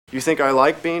You think I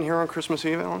like being here on Christmas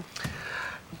Eve, Alan?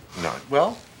 No.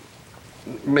 Well,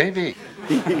 maybe.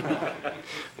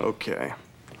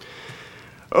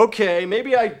 Okay,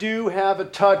 maybe I do have a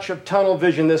touch of tunnel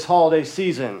vision this holiday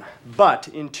season, but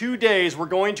in 2 days we're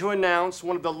going to announce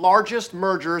one of the largest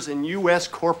mergers in U.S.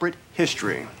 corporate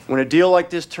history. When a deal like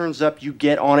this turns up, you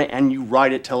get on it and you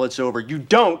ride it till it's over. You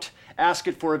don't ask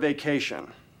it for a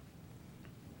vacation.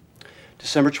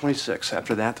 December 26th.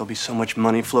 After that, there'll be so much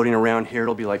money floating around here,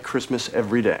 it'll be like Christmas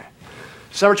every day.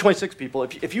 December 26th, people.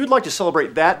 If you'd like to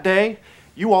celebrate that day,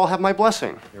 you all have my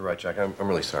blessing. You're right, Jack. I'm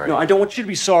really sorry. No, I don't want you to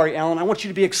be sorry, Alan. I want you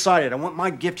to be excited. I want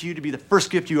my gift to you to be the first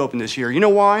gift you open this year. You know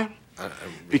why?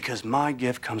 Because my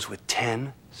gift comes with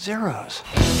 10 zeros.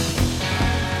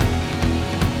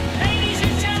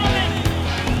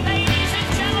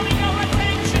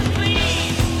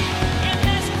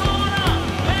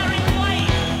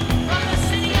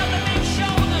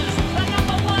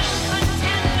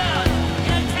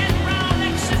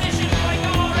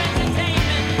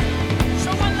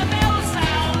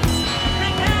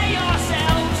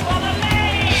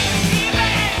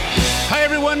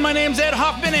 My name's Ed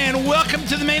Hoffman, and welcome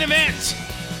to the main event.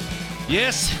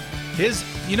 Yes,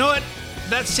 you know what?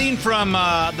 That scene from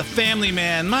The Family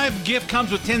Man, my gift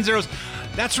comes with 10 zeros.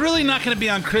 That's really not going to be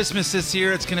on Christmas this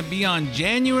year. It's going to be on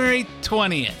January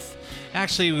 20th.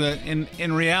 Actually,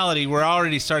 in reality, we're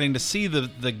already starting to see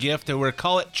the gift, and we're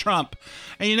call it Trump.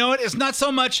 And you know what? It's not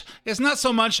so much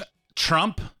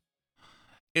Trump.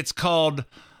 It's called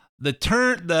the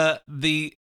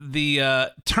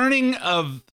turning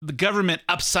of the government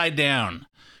upside down.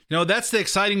 You know, that's the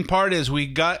exciting part, is we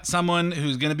got someone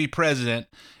who's going to be president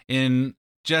in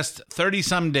just 30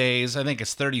 some days. I think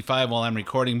it's 35 while I'm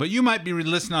recording, but you might be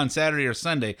listening on Saturday or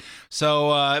Sunday.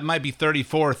 So it might be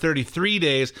 34 or 33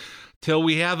 days till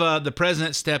we have the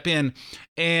president step in.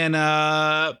 And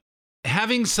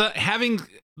having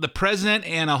the president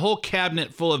and a whole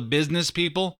cabinet full of business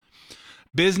people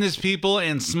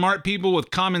and smart people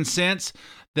with common sense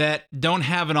that don't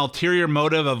have an ulterior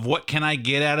motive of what can I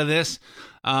get out of this.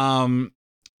 I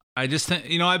just think,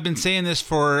 I've been saying this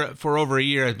for over a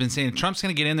year. I've been saying Trump's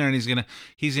going to get in there, and he's going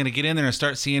to get in there and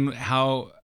start seeing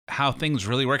how things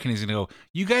really work. And he's going to go,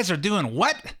 you guys are doing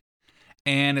what?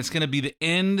 And it's going to be the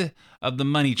end of the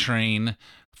money train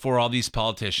for all these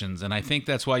politicians. And I think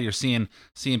that's why you're seeing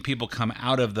people come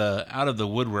out of the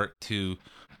woodwork to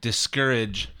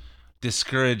discourage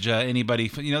anybody.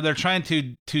 They're trying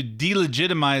to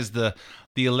delegitimize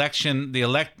the election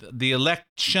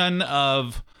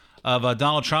of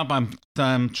Donald Trump.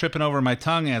 I'm tripping over my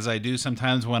tongue, as I do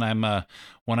sometimes when I'm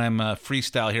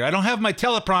freestyle here. I don't have my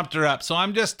teleprompter up, so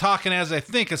I'm just talking as I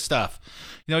think of stuff.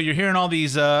 You're hearing all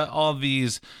these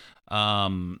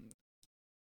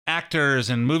actors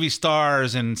and movie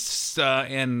stars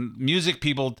and music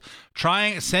people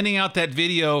sending out that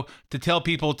video to tell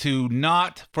people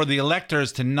for the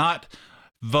electors to not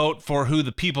vote for who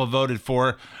the people voted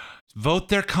for, vote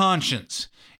their conscience.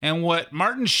 And what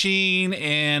Martin Sheen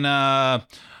and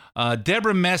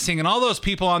Deborah Messing and all those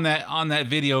people on that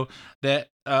video, that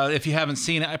if you haven't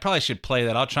seen it, I probably should play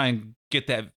that. I'll try and get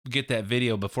that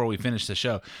video before we finish the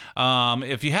show.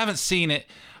 If you haven't seen it,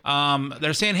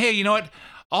 they're saying, hey, you know what?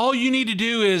 All you need to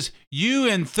do is you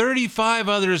and 35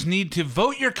 others need to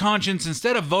vote your conscience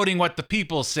instead of voting what the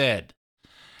people said.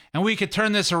 And we could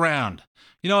turn this around.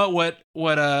 You know what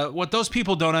those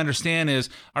people don't understand is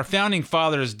our founding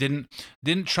fathers didn't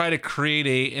try to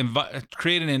create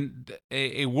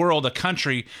a world, a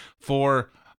country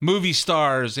for movie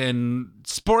stars and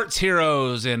sports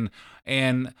heroes and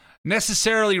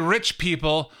necessarily rich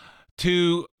people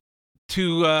to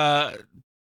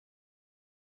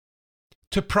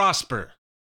prosper.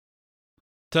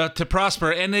 To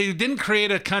prosper. And they didn't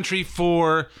create a country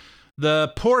for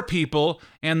the poor people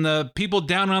and the people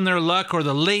down on their luck or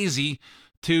the lazy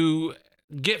to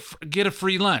get a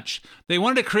free lunch. They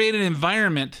wanted to create an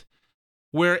environment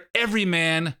where every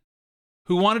man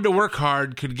who wanted to work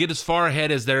hard could get as far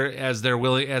ahead as they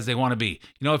want to be.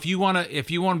 If you want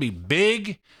to be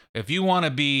big, if you want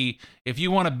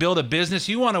to build a business,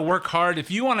 you want to work hard, if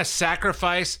you want to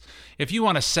sacrifice do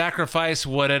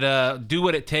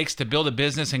what it takes to build a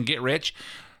business and get rich,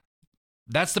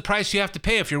 that's the price you have to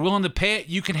pay. If you're willing to pay it,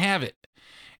 you can have it.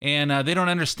 And they don't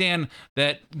understand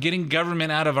that getting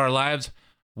government out of our lives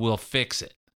will fix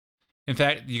it. In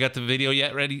fact, you got the video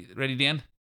yet? Ready, Dan?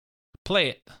 Play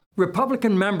it.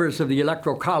 Republican members of the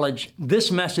Electoral College,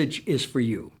 this message is for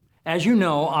you. As you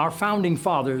know, our founding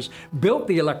fathers built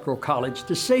the Electoral College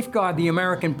to safeguard the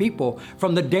American people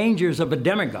from the dangers of a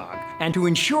demagogue and to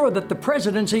ensure that the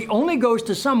presidency only goes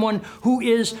to someone who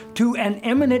is to an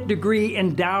eminent degree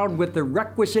endowed with the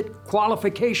requisite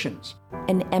qualifications.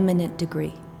 An eminent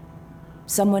degree.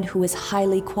 Someone who is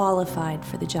highly qualified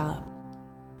for the job.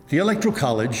 The Electoral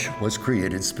College was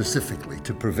created specifically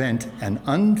to prevent an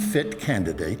unfit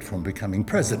candidate from becoming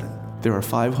president. There are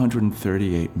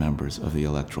 538 members of the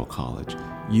Electoral College.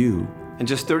 You and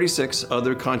just 36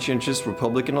 other conscientious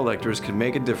Republican electors can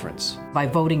make a difference. By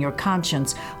voting your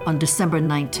conscience on December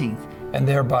 19th. And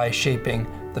thereby shaping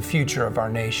the future of our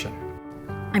nation.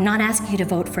 I'm not asking you to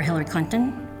vote for Hillary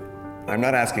Clinton. I'm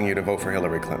not asking you to vote for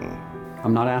Hillary Clinton.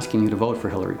 I'm not asking you to vote for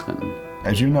Hillary Clinton.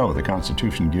 As you know, the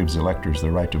Constitution gives electors the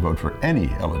right to vote for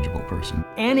any eligible person.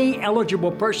 Any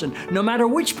eligible person, no matter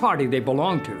which party they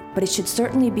belong to. But it should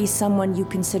certainly be someone you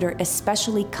consider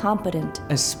especially competent.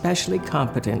 Especially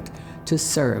competent to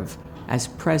serve as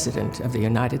President of the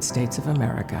United States of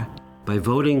America. By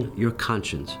voting your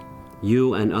conscience,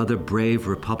 you and other brave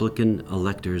Republican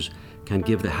electors can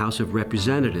give the House of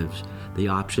Representatives the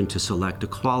option to select a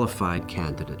qualified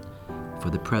candidate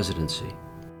for the presidency.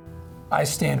 I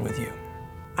stand with you.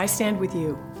 I stand with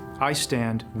you. I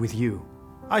stand with you.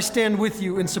 I stand with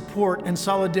you in support and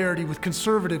solidarity with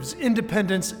conservatives,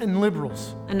 independents, and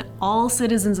liberals. And all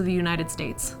citizens of the United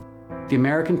States. The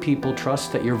American people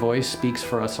trust that your voice speaks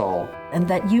for us all. And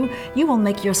that you will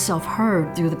make yourself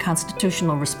heard through the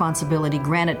constitutional responsibility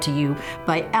granted to you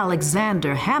by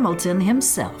Alexander Hamilton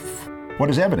himself. What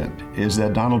is evident is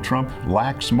that Donald Trump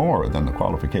lacks more than the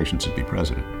qualifications to be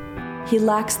president. He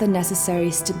lacks the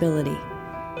necessary stability.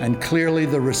 And clearly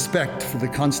the respect for the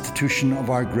Constitution of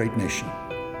our great nation.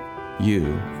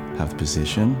 You have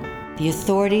position, the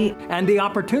authority, and the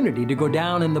opportunity to go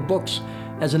down in the books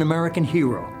as an American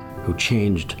hero. Who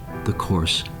changed the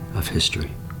course of history.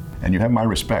 And you have my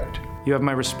respect. You have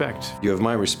my respect. You have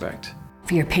my respect.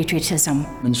 For your patriotism.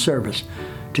 And service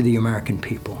to the American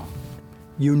people.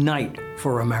 Unite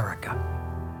for America.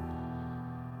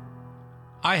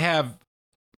 I have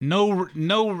no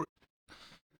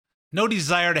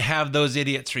desire to have those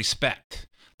idiots respect.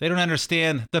 They don't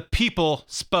understand the people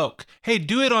spoke. Hey,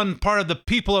 do it on part of the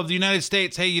people of the United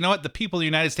States. Hey, you know what? The people of the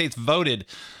United States voted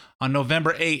on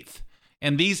November 8th.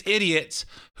 And these idiots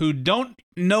who don't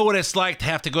know what it's like to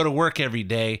have to go to work every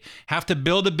day, have to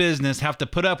build a business, have to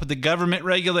put up with the government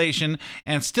regulation,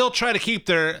 and still try to keep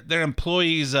their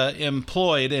employees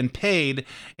employed and paid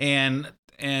and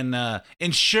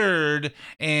insured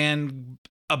and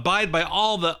abide by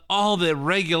all the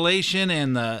regulation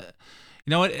and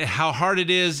how hard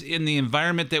it is in the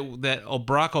environment that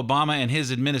Barack Obama and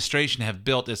his administration have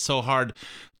built. It's so hard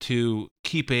to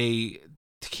keep a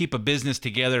business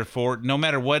together for no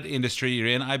matter what industry you're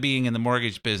in. I being in the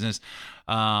mortgage business,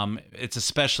 it's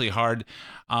especially hard.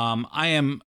 I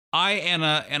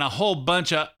and a whole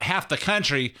bunch of half the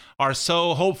country are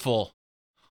so hopeful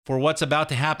for what's about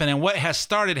to happen and what has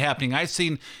started happening. I've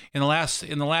seen in the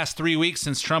last 3 weeks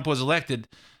since Trump was elected,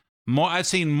 I've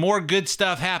seen more good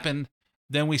stuff happen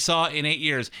than we saw in 8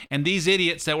 years. And these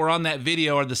idiots that were on that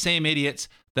video are the same idiots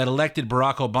that elected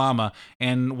Barack Obama.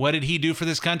 And what did he do for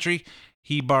this country?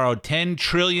 He borrowed $10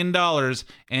 trillion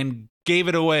and gave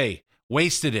it away,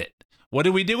 wasted it. What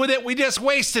did we do with it? We just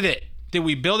wasted it. Did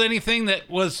we build anything did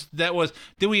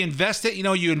we invest it?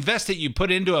 You invest it, you put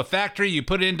it into a factory, you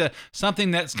put it into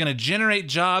something that's going to generate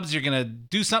jobs, you're going to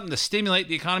do something to stimulate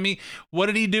the economy. What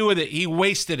did he do with it? He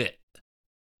wasted it.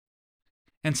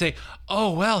 And say,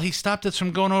 oh, well, he stopped us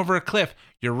from going over a cliff.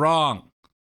 You're wrong.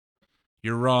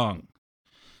 You're wrong.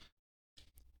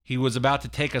 He was about to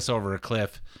take us over a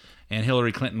cliff, and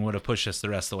Hillary Clinton would have pushed us the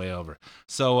rest of the way over.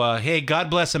 So, hey, God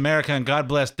bless America, and God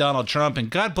bless Donald Trump, and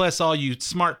God bless all you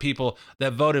smart people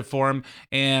that voted for him.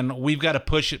 And we've got to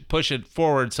push it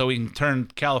forward so we can turn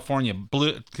California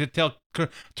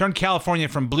turn California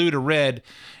from blue to red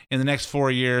in the next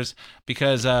 4 years.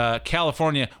 Because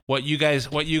California, what you guys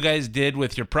did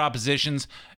with your propositions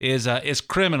is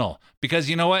criminal. Because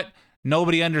you know what?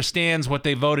 Nobody understands what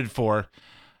they voted for,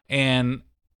 and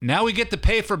now we get to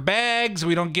pay for bags.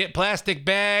 We don't get plastic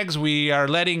bags. We are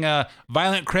letting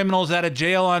violent criminals out of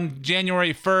jail on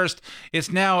January 1st. It's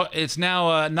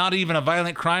now not even a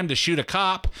violent crime to shoot a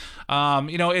cop.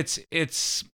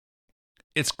 It's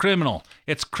criminal.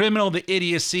 It's criminal, the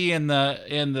idiocy and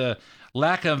the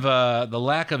lack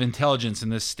of intelligence in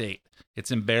this state.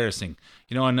 It's embarrassing.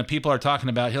 And the people are talking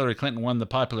about Hillary Clinton won the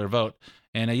popular vote,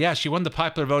 and she won the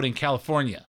popular vote in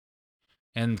California.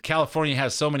 And California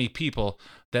has so many people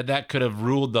that could have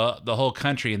ruled the whole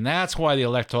country. And that's why the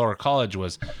Electoral College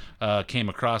was came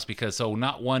across, because so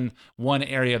not one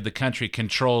area of the country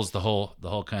controls the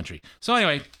whole country. So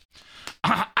anyway,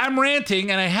 I'm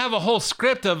ranting, and I have a whole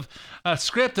script of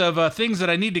things that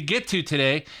I need to get to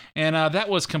today, and that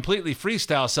was completely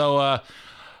freestyle. So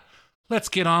let's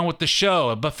get on with the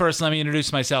show. But first, let me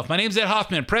introduce myself. My name's Ed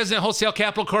Hoffman, President, Wholesale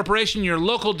Capital Corporation, your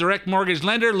local direct mortgage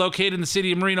lender located in the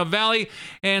city of Moreno Valley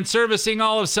and servicing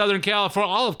all of Southern California,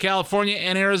 all of California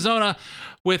and Arizona,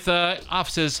 with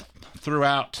offices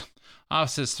throughout.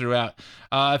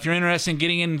 If you're interested in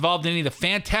getting involved in any of the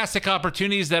fantastic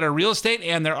opportunities that are real estate,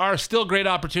 and there are still great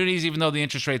opportunities even though the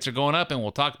interest rates are going up, and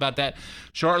we'll talk about that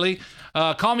shortly,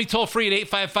 call me toll free at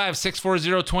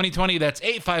 855-640-2020. That's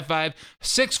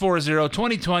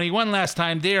 855-640-2020. One last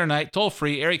time, day or night, toll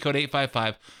free, area code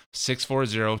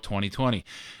 855-640-2020.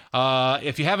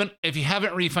 If you haven't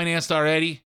refinanced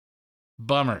already,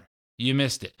 bummer. You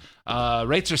missed it.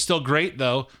 Rates are still great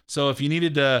though. So if you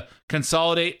needed to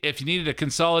consolidate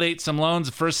some loans,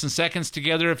 first and seconds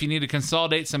together, if you need to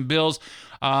consolidate some bills,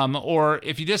 or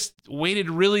if you just waited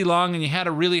really long and you had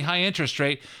a really high interest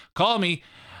rate, call me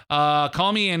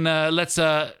and let's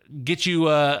get you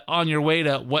on your way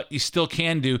to what you still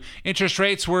can do. Interest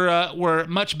rates were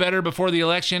much better before the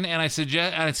election, and I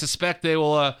suspect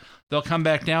they'll come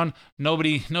back down.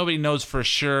 Nobody knows for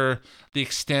sure the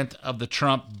extent of the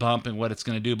Trump bump and what it's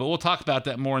going to do, but we'll talk about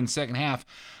that more in the second half.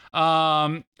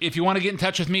 If you want to get in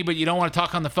touch with me, but you don't want to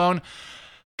talk on the phone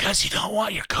because you don't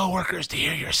want your coworkers to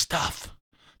hear your stuff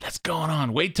that's going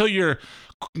on, wait till your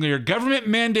government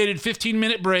mandated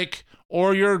 15-minute break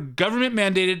or your government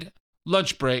mandated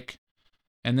lunch break,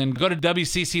 and then go to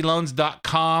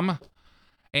WCCloans.com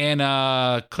and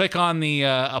click on the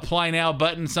apply now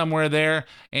button somewhere there,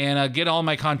 and get all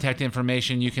my contact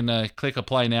information. You can click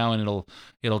apply now, and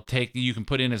it'll take, you can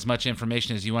put in as much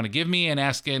information as you want to give me, and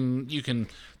you can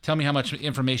tell me how much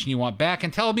information you want back,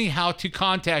 and tell me how to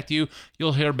contact you.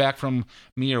 You'll hear back from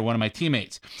me or one of my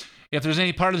teammates. If there's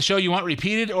any part of the show you want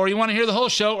repeated, or you want to hear the whole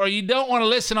show, or you don't want to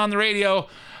listen on the radio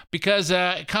because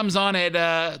it comes on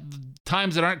at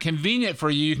times that aren't convenient for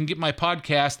you, you can get my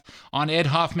podcast on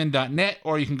edhoffman.net,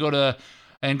 or you can go to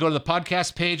the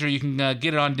podcast page, or you can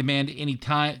get it on demand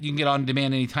anytime. You can get on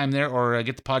demand anytime there, or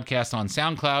get the podcast on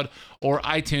SoundCloud or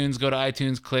iTunes. Go to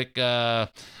iTunes, click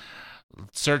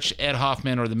search Ed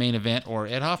Hoffman or The Main Event, or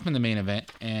Ed Hoffman The Main Event,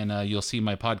 and you'll see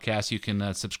my podcast. You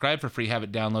can subscribe for free, have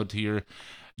it download to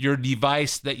your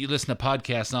device that you listen to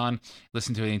podcasts on.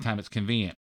 Listen to it anytime it's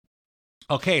convenient.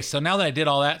 Okay, so now that I did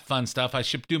all that fun stuff, I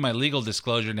should do my legal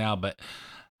disclosure now, but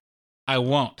I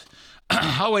won't.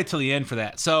 I'll wait till the end for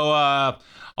that. So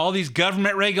all these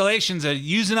government regulations are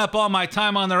using up all my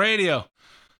time on the radio.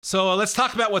 So let's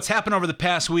talk about what's happened over the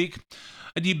past week.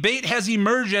 A debate has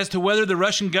emerged as to whether the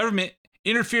Russian government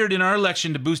interfered in our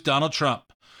election to boost Donald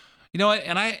Trump. You know what?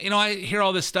 And I hear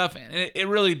all this stuff, and it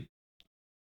really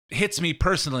hits me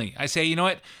personally. I say, you know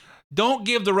what? Don't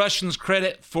give the Russians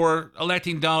credit for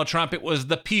electing Donald Trump. It was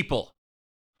the people.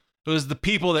 It was the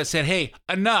people that said, hey,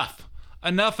 enough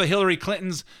of Hillary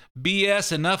Clinton's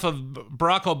BS, enough of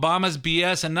Barack Obama's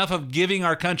BS, enough of giving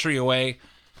our country away.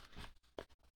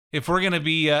 If we're going to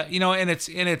be, and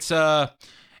it's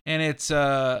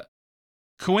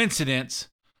coincidence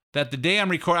that the day I'm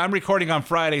recording on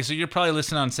Friday, so you're probably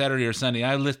listening on Saturday or Sunday.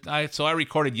 So I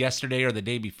recorded yesterday or the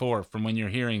day before from when you're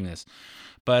hearing this.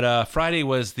 But Friday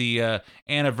was the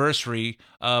anniversary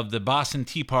of the Boston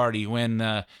Tea Party, when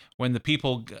the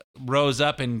people rose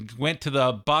up and went to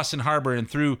the Boston Harbor and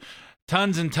threw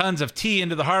tons and tons of tea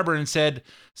into the harbor and said,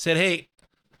 hey,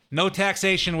 no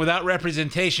taxation without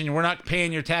representation. We're not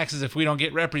paying your taxes if we don't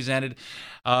get represented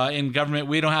in government.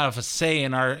 We don't have a say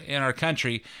in our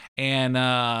country. And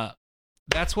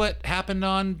that's what happened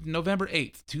on November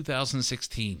 8th,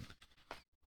 2016.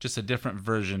 Just a different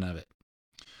version of it.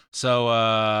 So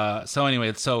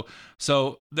anyway, so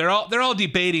they're all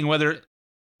debating whether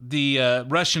the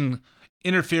Russian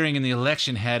interfering in the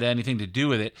election had anything to do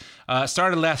with it.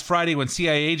 Started last Friday when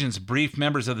CIA agents briefed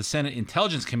members of the Senate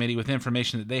Intelligence Committee with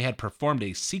information that they had performed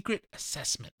a secret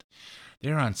assessment.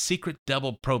 They're on secret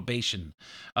double probation.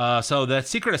 So that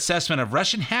secret assessment of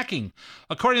Russian hacking.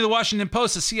 According to the Washington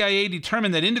Post, the CIA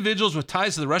determined that individuals with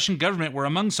ties to the Russian government were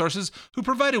among sources who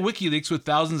provided WikiLeaks with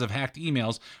thousands of hacked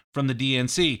emails from the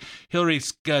DNC,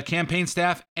 Hillary's campaign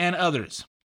staff, and others.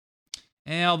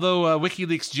 And although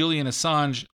WikiLeaks' Julian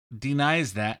Assange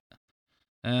denies that,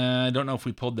 I don't know if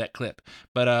we pulled that clip.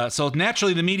 But so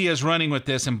naturally the media is running with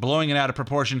this and blowing it out of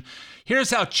proportion.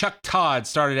 Here's how Chuck Todd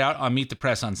started out on Meet the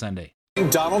Press on Sunday.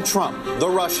 Donald Trump, the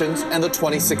Russians, and the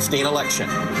 2016 election.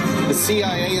 The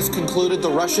CIA has concluded the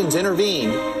Russians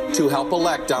intervened to help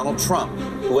elect Donald Trump,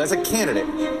 who as a candidate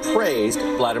praised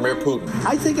Vladimir Putin.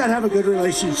 I think I'd have a good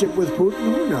relationship with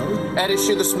Putin. Who knows? At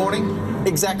issue this morning,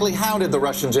 exactly how did the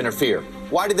Russians interfere?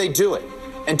 Why did they do it?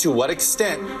 And to what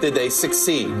extent did they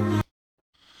succeed?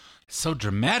 So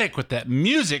dramatic with that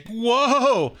music.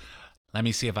 Whoa! Let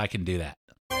me see if I can do that.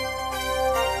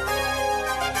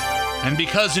 And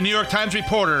because the New York Times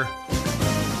reported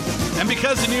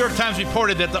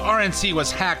that the RNC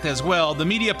was hacked as well, the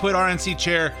media put RNC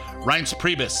chair Reince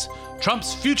Priebus,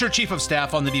 Trump's future chief of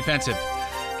staff, on the defensive.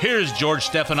 Here's George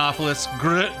Stephanopoulos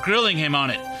grilling him on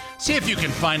it. See if you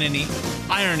can find any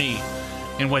irony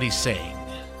in what he's saying.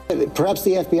 Perhaps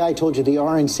the FBI told you the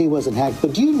RNC wasn't hacked,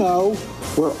 but do you know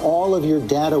where all of your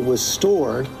data was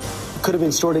stored? Could have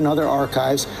been stored in other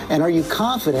archives. And are you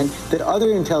confident that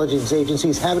other intelligence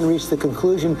agencies haven't reached the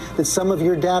conclusion that some of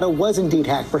your data was indeed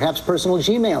hacked, perhaps personal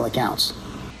Gmail accounts?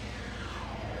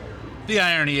 The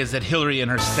irony is that Hillary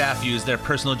and her staff used their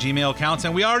personal Gmail accounts,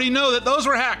 and we already know that those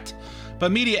were hacked.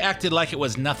 But media acted like it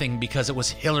was nothing because it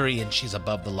was Hillary and she's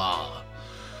above the law.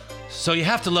 So you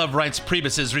have to love Reince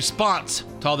Priebus's response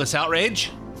to all this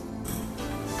outrage.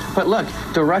 But look,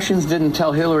 the Russians didn't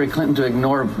tell Hillary Clinton to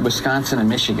ignore Wisconsin and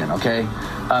Michigan, okay?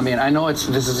 I mean, I know this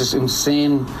is this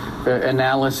insane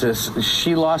analysis.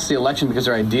 She lost the election because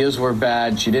her ideas were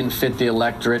bad. She didn't fit the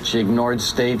electorate. She ignored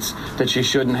states that she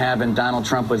shouldn't have, and Donald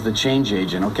Trump was the change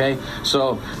agent, okay?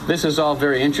 So this is all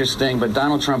very interesting, but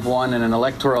Donald Trump won in an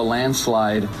electoral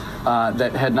landslide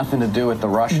that had nothing to do with the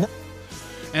Russians.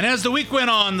 And as the week went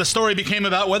on, the story became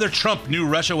about whether Trump knew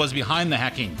Russia was behind the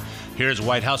hacking. Here's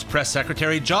White House Press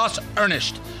Secretary Josh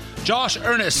Earnest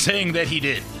saying that he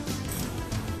did.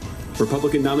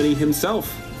 Republican nominee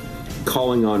himself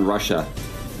calling on Russia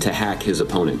to hack his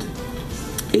opponent.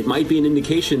 It might be an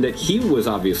indication that he was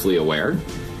obviously aware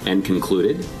and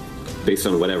concluded, based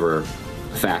on whatever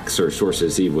facts or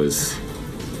sources he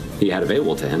had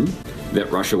available to him, that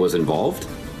Russia was involved,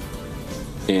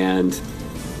 and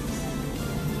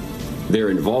their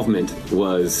involvement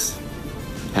was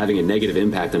having a negative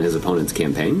impact on his opponent's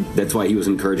campaign. That's why he was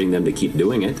encouraging them to keep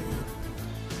doing it.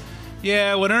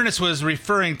 Yeah, what Ernest was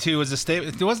referring to was a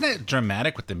statement. Wasn't it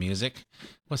dramatic with the music?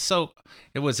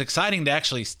 It was exciting to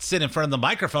actually sit in front of the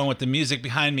microphone with the music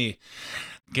behind me.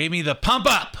 Gave me the pump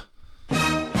up.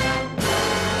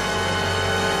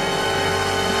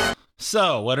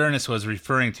 So, what Ernest was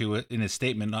referring to in his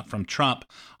statement from Trump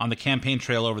on the campaign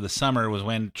trail over the summer was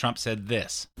when Trump said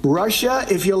this. Russia,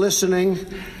 if you're listening,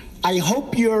 I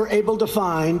hope you're able to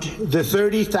find the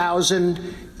 30,000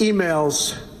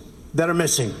 emails that are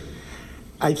missing.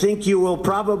 I think you will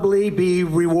probably be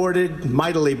rewarded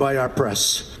mightily by our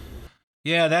press.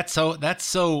 Yeah, that's so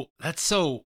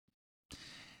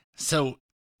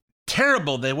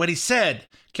terrible that what he said.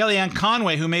 Kellyanne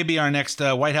Conway, who may be our next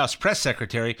White House press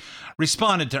secretary,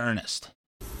 responded to Ernest.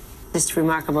 Just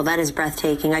remarkable. That is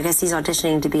breathtaking. I guess he's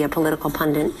auditioning to be a political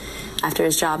pundit after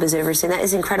his job is over soon. That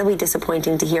is incredibly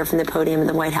disappointing to hear from the podium of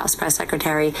the White House press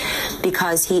secretary,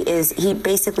 because he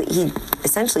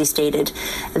essentially stated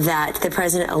that the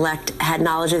president-elect had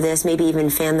knowledge of this, maybe even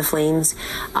fanned the flames.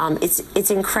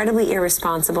 It's incredibly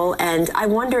irresponsible, and I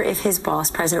wonder if his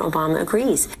boss, President Obama,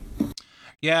 agrees.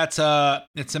 Yeah,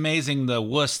 it's amazing the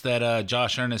wuss that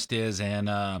Josh Earnest is, and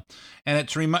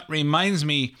it reminds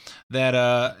me that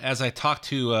as I talked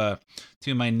to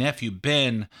my nephew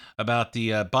Ben about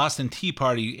the Boston Tea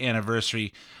Party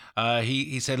anniversary,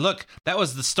 he said, "Look, that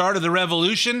was the start of the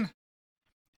revolution,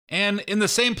 and in the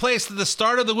same place that the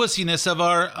start of the wussiness of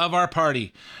our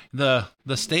party, the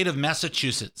state of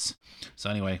Massachusetts."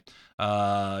 So anyway,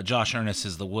 Josh Earnest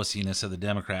is the wussiness of the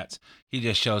Democrats. He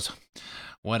just shows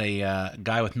what a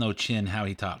guy with no chin, how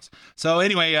he talks. So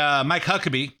anyway, Mike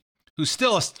Huckabee, who's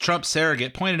still a Trump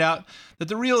surrogate, pointed out that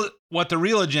what the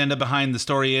real agenda behind the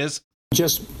story is.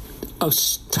 Just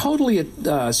totally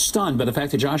stunned by the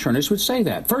fact that Josh Earnest would say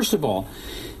that. First of all,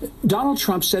 Donald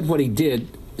Trump said what he did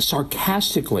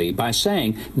sarcastically by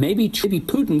saying maybe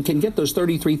Putin can get those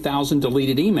 33,000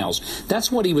 deleted emails.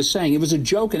 That's what he was saying. It was a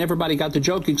joke, and everybody got the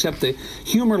joke except the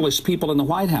humorless people in the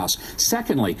White House.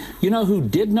 Secondly, you know who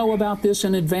did know about this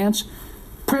in advance?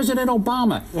 President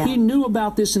Obama. Yeah. He knew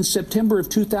about this in September of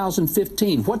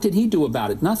 2015. What did he do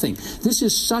about it? Nothing. This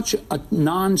is such a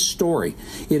non-story.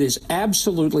 It is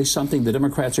absolutely something the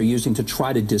Democrats are using to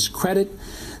try to discredit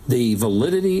the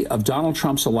validity of Donald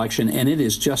Trump's election, and it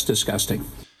is just disgusting.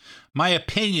 My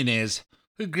opinion is,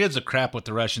 who gives a crap what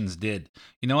the Russians did?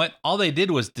 You know what? All they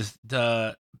did was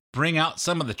bring out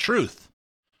some of the truth,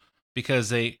 because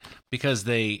they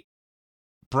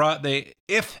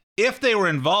if they were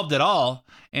involved at all,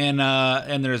 and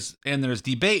there's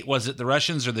debate, was it the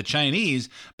Russians or the Chinese?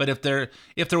 But if there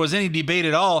was any debate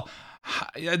at all,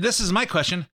 this is my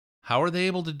question: how are they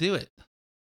able to do it?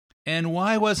 And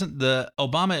why wasn't the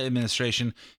Obama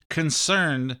administration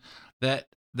concerned that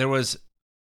there was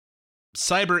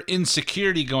cyber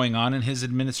insecurity going on in his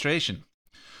administration?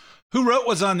 Who wrote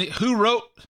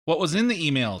what was in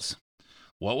the emails?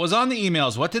 What was on the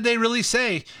emails? What did they really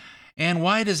say? And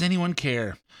why does anyone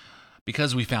care?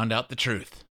 Because we found out the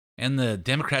truth. And the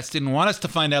Democrats didn't want us to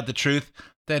find out the truth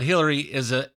that Hillary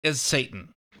is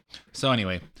Satan. So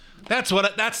anyway, that's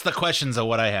the questions of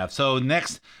what I have. So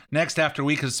next after a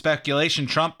week of speculation,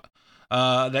 Trump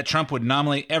would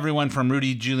nominate everyone from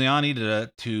Rudy Giuliani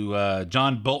to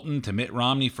John Bolton to Mitt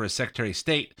Romney for as Secretary of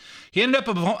State. He ended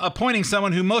up appointing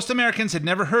someone who most Americans had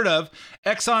never heard of,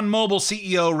 ExxonMobil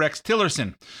CEO Rex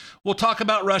Tillerson. We'll talk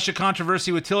about Russia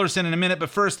controversy with Tillerson in a minute, but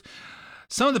first,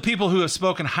 some of the people who have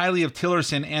spoken highly of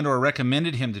Tillerson and or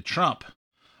recommended him to Trump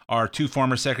are two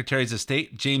former Secretaries of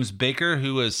State, James Baker,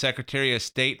 who was Secretary of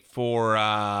State for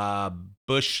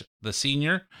Bush the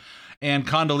Senior, and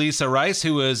Condoleezza Rice,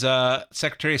 who was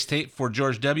Secretary of State for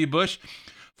George W. Bush,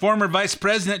 former Vice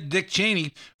President Dick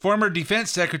Cheney, former Defense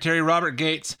Secretary Robert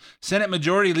Gates, Senate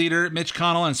Majority Leader Mitch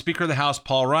McConnell, and Speaker of the House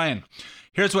Paul Ryan.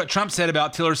 Here's what Trump said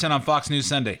about Tillerson on Fox News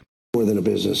Sunday. More than a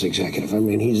business executive. I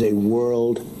mean, he's a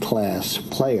world-class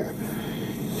player.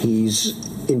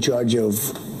 He's in charge of,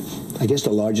 I guess,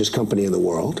 the largest company in the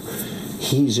world.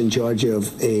 He's in charge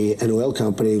of an oil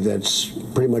company that's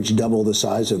pretty much double the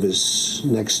size of his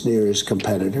next nearest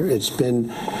competitor. It's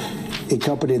been a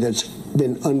company that's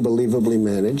been unbelievably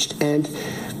managed. And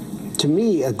to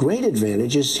me, a great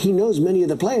advantage is he knows many of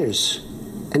the players.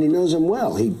 And he knows them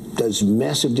well. He does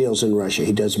massive deals in Russia.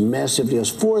 He does massive deals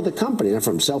for the company, not for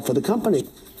himself, for the company.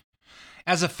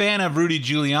 As a fan of Rudy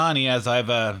Giuliani, as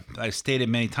I've stated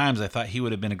many times, I thought he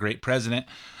would have been a great president.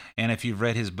 And if you've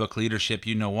read his book, Leadership,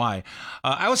 you know why.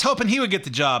 I was hoping he would get the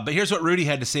job, but here's what Rudy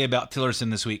had to say about Tillerson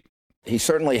this week. He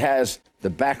certainly has the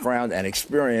background and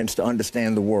experience to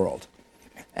understand the world.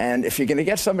 And if you're going to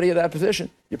get somebody in that position,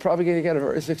 you're probably going to get a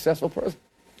very successful person.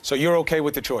 So you're okay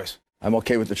with the choice? I'm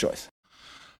okay with the choice.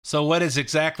 So what is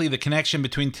exactly the connection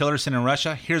between Tillerson and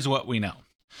Russia? Here's what we know.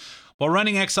 While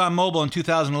running ExxonMobil in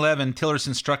 2011,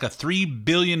 Tillerson struck a $3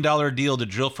 billion deal to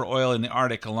drill for oil in the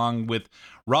Arctic along with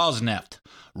Rosneft.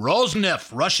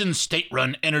 Rosneft, Russian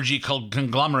state-run energy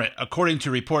conglomerate. According to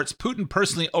reports, Putin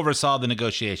personally oversaw the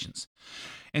negotiations.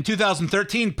 In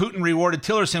 2013, Putin rewarded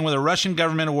Tillerson with a Russian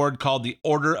government award called the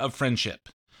Order of Friendship.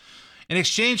 In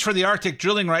exchange for the Arctic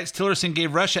drilling rights, Tillerson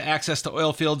gave Russia access to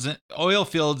oil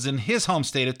fields in his home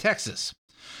state of Texas.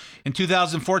 In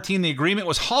 2014, the agreement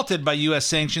was halted by U.S.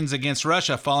 sanctions against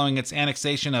Russia following its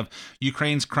annexation of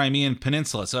Ukraine's Crimean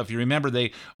Peninsula. So if you remember,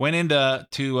 they went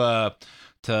into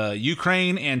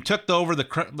Ukraine and took over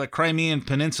the Crimean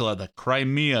Peninsula, the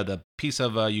Crimea, the piece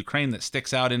of Ukraine that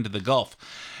sticks out into the Gulf.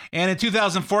 And in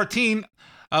 2014,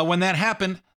 when that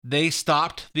happened, they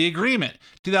stopped the agreement.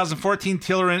 2014,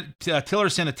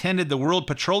 Tillerson attended the World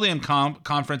Petroleum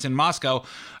Conference in Moscow,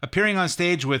 appearing on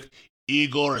stage with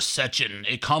Igor Sechin,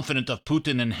 a confidant of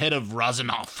Putin and head of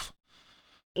Rosneft.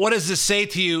 What does this say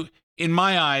to you, in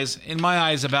my eyes,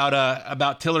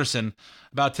 about Tillerson?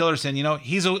 About Tillerson, you know,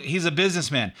 he's a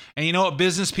businessman, and you know what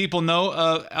business people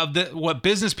know what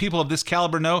business people of this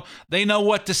caliber know? They know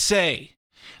what to say.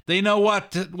 They know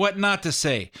what not to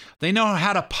say. They know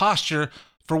how to posture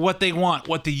for what they want,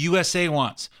 what the USA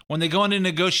wants. When they go into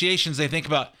negotiations, they think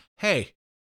about, hey,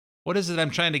 what is it I'm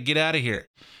trying to get out of here?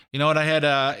 You know what I had,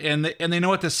 and they know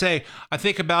what to say. I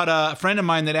think about a friend of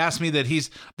mine that asked me that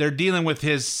they're dealing with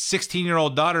his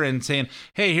 16-year-old daughter and saying,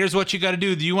 hey, here's what you got to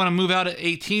do. Do you want to move out at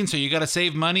 18? So you got to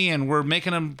save money, and we're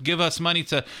making them give us money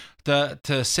to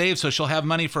save so she'll have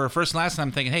money for her first and last. And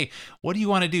I'm thinking, hey, what do you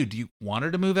want to do? Do you want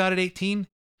her to move out at 18?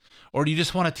 Or do you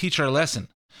just want to teach her a lesson?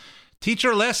 Teach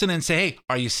her a lesson and say, hey,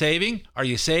 are you saving? Are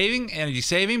you saving? And are you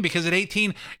saving? Because at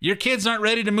 18, your kids aren't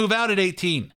ready to move out at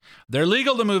 18. They're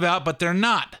legal to move out, but they're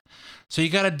not. So you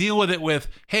got to deal with it with,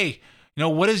 hey, you know,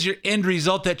 what is your end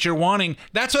result that you're wanting?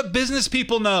 That's what business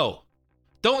people know.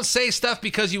 Don't say stuff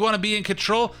because you want to be in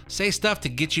control. Say stuff to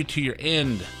get you to your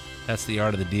end. That's the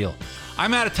art of the deal.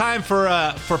 I'm out of time for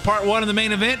part one of the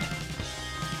main event.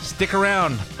 Stick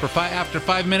around for after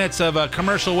 5 minutes of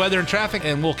commercial weather and traffic,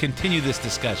 and we'll continue this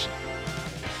discussion.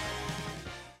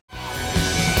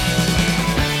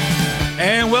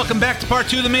 And welcome back to part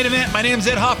two of the main event. My name is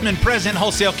Ed Hoffman, President,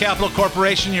 Wholesale Capital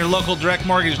Corporation, your local direct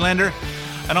mortgage lender.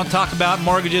 I don't talk about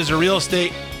mortgages or real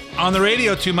estate on the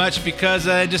radio too much because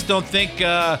I just don't think,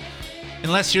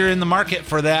 unless you're in the market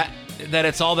for that, that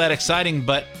it's all that exciting,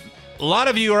 but a lot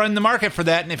of you are in the market for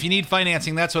that, and if you need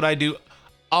financing, that's what I do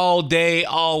all day,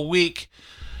 all week.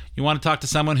 You want to talk to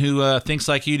someone who thinks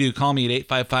like you do, call me at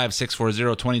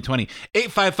 855-640-2020.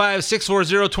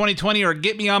 855-640-2020, or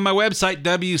get me on my website,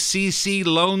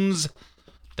 wccloans.com.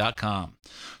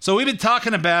 So we've been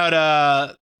talking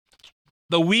about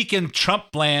the week in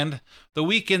Trump land, the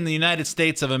week in the United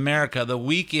States of America, the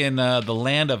week in the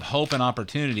land of hope and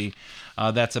opportunity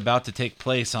that's about to take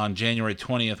place on January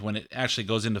 20th when it actually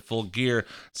goes into full gear.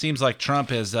 Seems like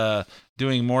Trump is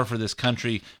doing more for this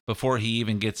country before he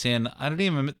even gets in. I don't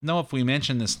even know if we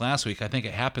mentioned this last week. I think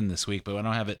it happened this week, but I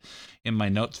don't have it in my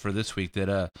notes for this week,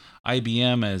 that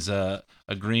IBM is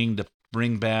agreeing to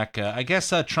bring back, I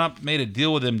guess Trump made a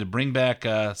deal with him to bring back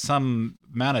some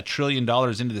amount of $1 trillion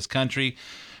into this country.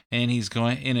 And he's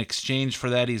going, in exchange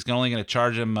for that, he's only going to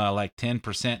charge him like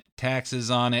 10% taxes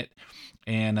on it.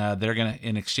 And they're going to,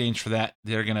 in exchange for that,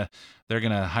 they're going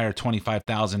to hire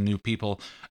 25,000 new people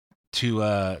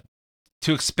to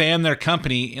expand their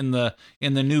company in the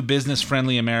new business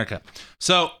friendly America.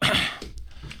 So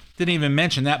didn't even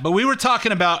mention that, but we were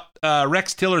talking about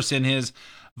Rex Tillerson, his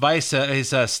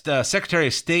Secretary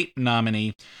of State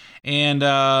nominee, and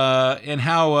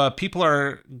how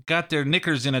people got their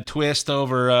knickers in a twist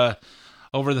over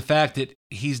the fact that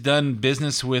he's done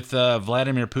business with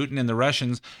Vladimir Putin and the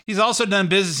Russians. He's also done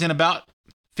business in about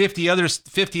 50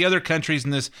 other countries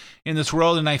in this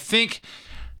world, and I think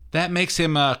that makes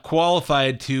him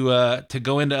qualified to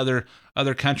go into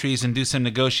other countries and do some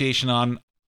negotiation on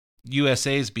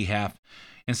USA's behalf,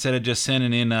 instead of just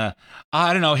sending in I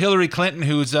don't know, Hillary Clinton,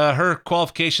 who's her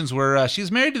qualifications were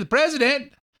she's married to the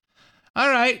president. All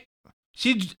right.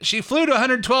 She flew to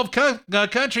 112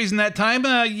 countries in that time.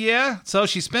 Yeah. So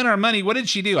she spent our money. What did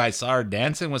she do? I saw her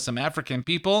dancing with some African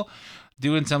people,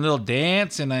 doing some little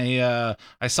dance, and I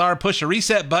saw her push a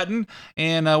reset button.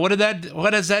 And what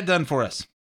has that done for us?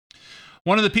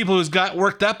 One of the people who's got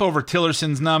worked up over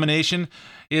Tillerson's nomination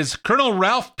is Colonel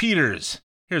Ralph Peters.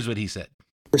 Here's what he said.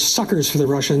 We're suckers for the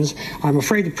Russians. I'm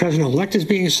afraid the president-elect is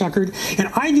being suckered. And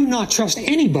I do not trust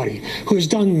anybody who has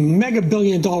done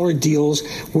mega-billion-dollar deals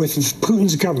with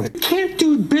Putin's government. You can't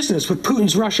do business with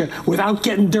Putin's Russia without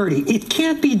getting dirty. It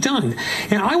can't be done.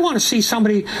 And I want to see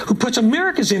somebody who puts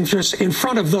America's interests in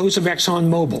front of those of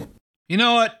ExxonMobil. You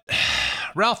know what?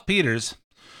 Ralph Peters,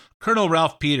 Colonel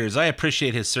Ralph Peters, I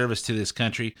appreciate his service to this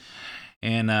country.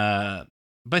 And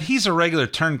but he's a regular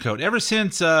turncoat. Ever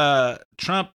since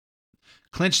Trump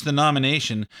clinched the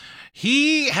nomination,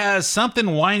 he has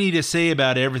something whiny to say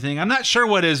about everything. I'm not sure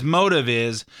what his motive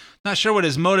is.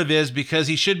 Because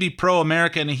he should be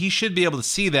pro-America, and he should be able to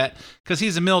see that because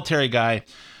he's a military guy.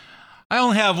 I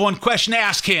only have one question to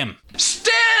ask him.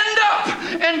 Stand up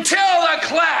and tell the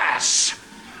class,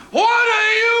 what do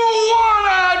you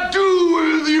want to do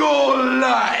with your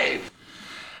life?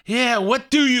 Yeah,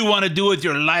 what do you want to do with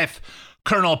your life,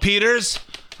 Colonel Peters?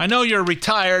 I know you're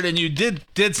retired and you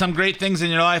did some great things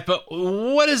in your life, but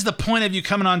what is the point of you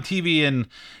coming on TV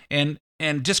and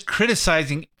just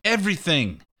criticizing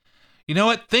everything? You know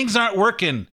what? Things aren't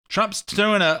working. Trump's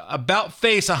doing a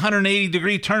about-face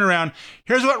 180-degree turnaround.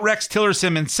 Here's what Rex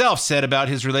Tillerson himself said about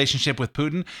his relationship with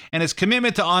Putin and his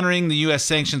commitment to honoring the U.S.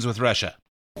 sanctions with Russia.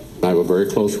 I have a very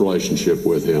close relationship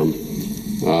with him.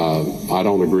 I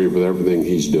don't agree with everything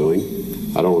he's doing.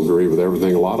 I don't agree with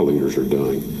everything a lot of leaders are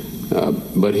doing.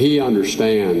 But he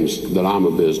understands that I'm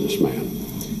a businessman.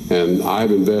 And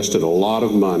I've invested a lot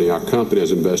of money. Our company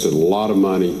has invested a lot of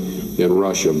money in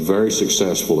Russia very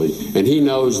successfully. And he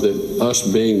knows that us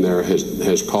being there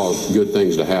has caused good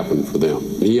things to happen for them.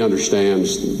 He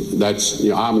understands that's,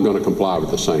 I'm going to comply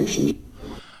with the sanctions.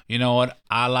 You know what?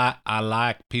 I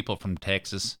like people from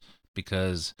Texas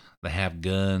because they have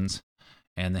guns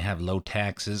and they have low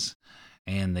taxes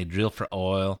and they drill for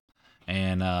oil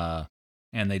and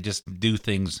they just do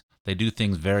things. They do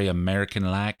things very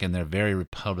American-like, and they're very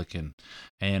Republican.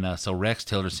 And so Rex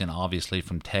Tillerson, obviously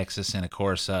from Texas, and of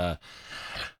course,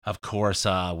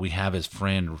 we have his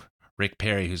friend Rick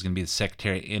Perry, who's going to be the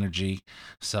Secretary of Energy.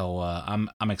 So I'm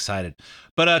excited.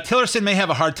 But Tillerson may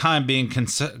have a hard time being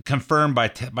confirmed by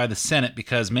the Senate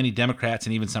because many Democrats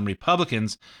and even some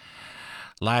Republicans,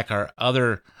 like our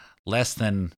other less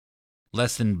than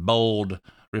bold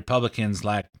Republicans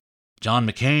like John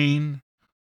McCain,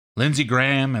 Lindsey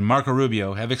Graham, and Marco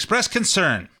Rubio, have expressed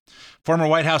concern. Former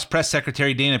White House Press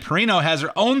Secretary Dana Perino has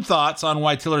her own thoughts on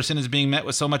why Tillerson is being met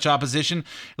with so much opposition,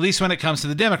 at least when it comes to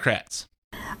the Democrats.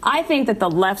 I think that the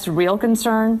left's real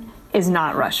concern is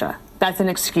not Russia. That's an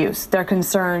excuse. Their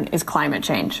concern is climate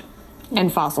change.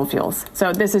 and fossil fuels.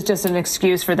 So this is just an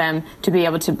excuse for them to be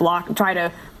able to try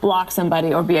to block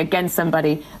somebody or be against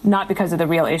somebody, not because of the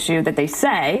real issue that they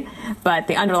say, but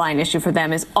the underlying issue for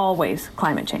them is always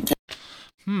climate change.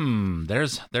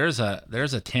 There's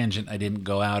a tangent I didn't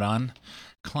go out on.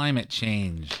 Climate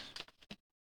change.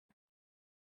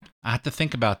 I have to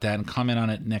think about that and comment on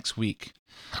it next week,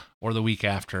 or the week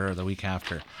after, or the week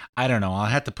after. I don't know. I'll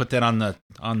have to put that on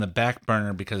the back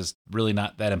burner because it's really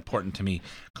not that important to me,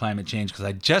 climate change, because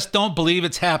I just don't believe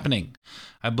it's happening.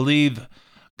 I believe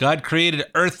God created an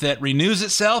earth that renews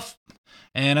itself,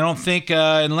 and I don't think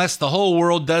unless the whole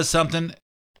world does something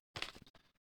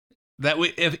that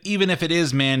even if it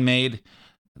is man-made,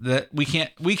 that we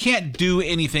can't do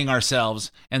anything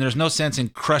ourselves, and there's no sense in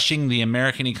crushing the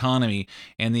American economy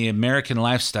and the American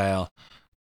lifestyle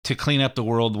to clean up the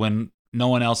world when no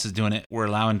one else is doing it. We're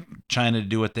allowing China to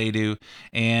do what they do,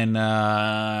 and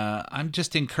I'm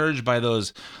just encouraged by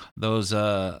those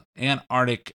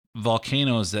Antarctic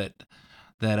volcanoes that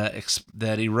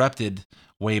erupted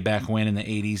way back when in the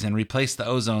 80s and replaced the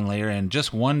ozone layer, and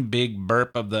just one big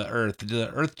burp of the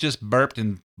earth just burped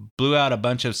and blew out a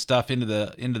bunch of stuff into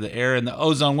the air, and the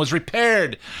ozone was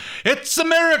repaired. It's a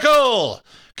miracle.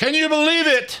 Can you believe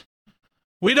it?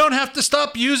 We don't have to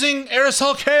stop using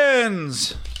aerosol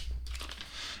cans.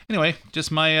 Anyway, just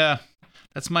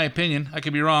that's my opinion. I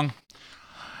could be wrong.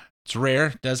 It's rare.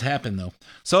 It does happen though.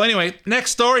 So anyway,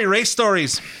 next story, race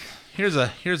stories.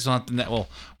 Here's something that will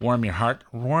warm your heart,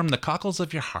 warm the cockles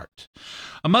of your heart.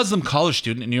 A Muslim college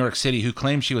student in New York City who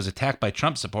claimed she was attacked by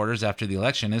Trump supporters after the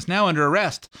election is now under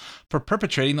arrest for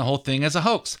perpetrating the whole thing as a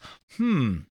hoax.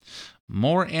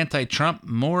 More anti-Trump,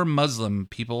 more Muslim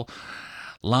people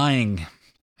lying,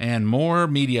 and more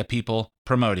media people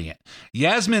promoting it.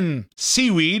 Yasmin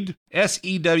Seaweed,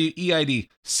 Seweid,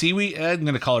 Seaweed, I'm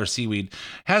going to call her Seaweed,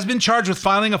 has been charged with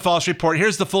filing a false report.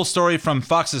 Here's the full story from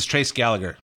Fox's Trace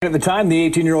Gallagher. At the time, the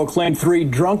 18-year-old claimed 3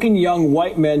 drunken young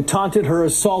white men taunted her,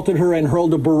 assaulted her, and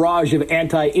hurled a barrage of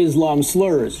anti-Islam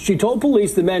slurs. She told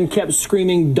police the men kept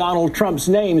screaming Donald Trump's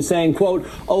name, saying, quote,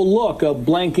 "Oh, look, a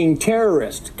blanking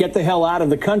terrorist. Get the hell out of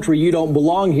the country. You don't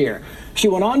belong here." She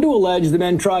went on to allege the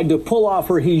men tried to pull off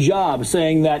her hijab,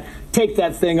 saying that, "Take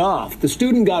that thing off." The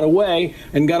student got away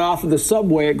and got off of the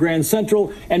subway at Grand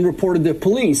Central and reported to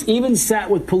police, even sat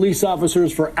with police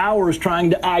officers for hours trying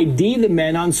to ID the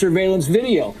men on surveillance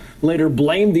video. Later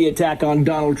blamed the attack on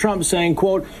Donald Trump, saying,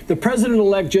 quote, "The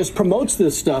president-elect just promotes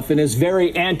this stuff and is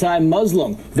very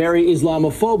anti-Muslim, very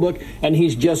Islamophobic, and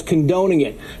he's just condoning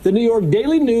it." The New York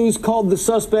Daily News called the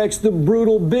suspects the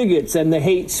brutal bigots and the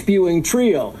hate-spewing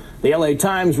trio. The LA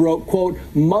Times wrote, quote,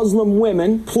 "Muslim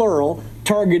women, plural,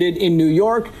 targeted in New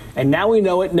York, and now we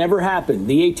know it never happened."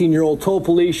 The 18-year-old told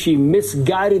police she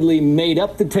misguidedly made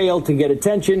up the tale to get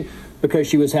attention because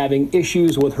she was having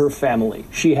issues with her family.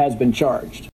 She has been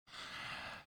charged.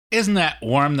 Isn't that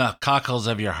warm the cockles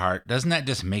of your heart? Doesn't that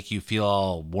just make you feel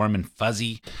all warm and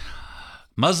fuzzy?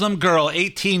 Muslim girl,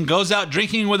 18, goes out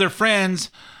drinking with her friends,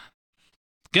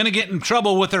 gonna get in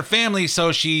trouble with her family,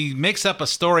 so she makes up a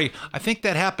story. I think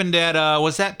that happened at,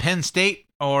 was that Penn State?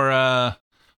 Or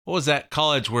what was that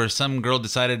college where some girl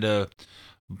decided to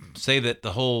say that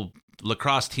the whole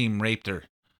lacrosse team raped her?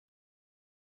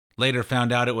 Later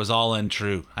found out it was all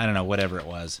untrue. I don't know, whatever it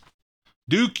was.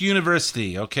 Duke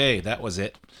University. Okay, that was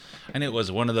it. And it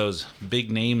was one of those big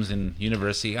names in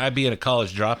university. I'd be a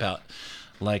college dropout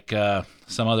like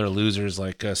some other losers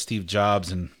like Steve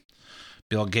Jobs and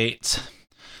Bill Gates.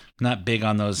 Not big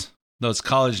on those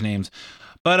college names.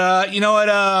 But you know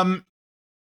what?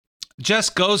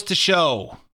 Just goes to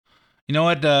show. You know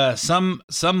what? Some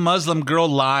Muslim girl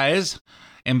lies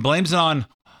and blames it on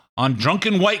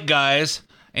drunken white guys,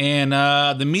 and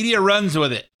the media runs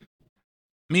with it.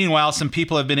 Meanwhile, some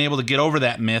people have been able to get over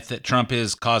that myth that Trump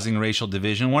is causing racial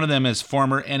division. One of them is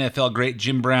former NFL great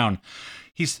Jim Brown.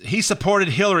 He supported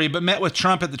Hillary, but met with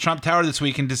Trump at the Trump Tower this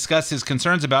week and discussed his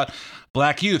concerns about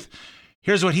black youth.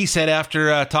 Here's what he said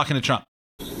after talking to Trump.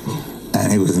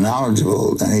 And he was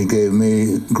knowledgeable, and he gave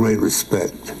me great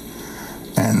respect.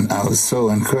 And I was so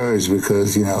encouraged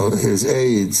because, you know, his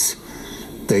aides,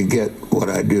 they get what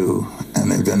I do,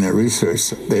 and they've done their research.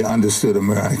 They understood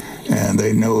America, and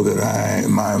they know that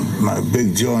my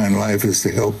big joy in life is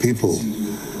to help people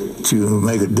to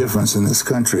make a difference in this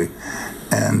country,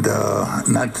 and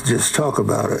not to just talk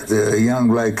about it. The young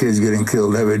black kids getting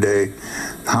killed every day.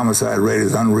 Homicide rate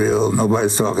is unreal.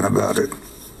 Nobody's talking about it.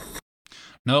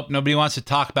 Nope, nobody wants to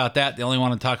talk about that. They only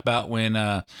want to talk about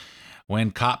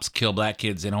when cops kill black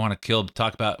kids. They don't want to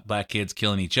talk about black kids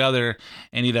killing each other,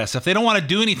 any of that stuff. They don't want to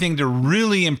do anything to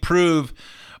really improve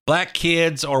black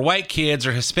kids or white kids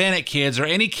or Hispanic kids or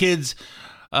any kids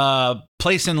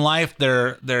place in life,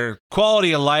 their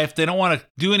quality of life. They don't want to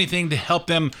do anything to help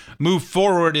them move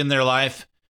forward in their life.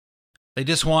 They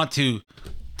just want to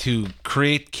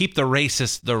keep the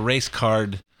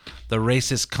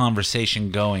racist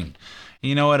conversation going.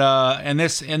 You know what? And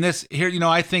this here, you know,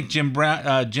 I think Jim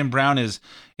Brown is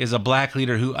a black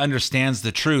leader who understands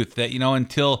the truth that, you know,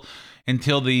 until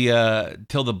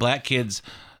the black kids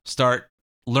start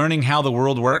learning how the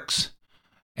world works,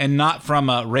 and not from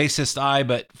a racist eye,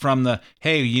 but from the,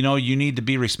 hey, you know, you need to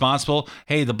be responsible.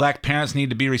 Hey, the black parents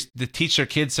need to teach their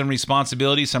kids some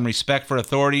responsibility, some respect for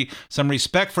authority, some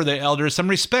respect for their elders, some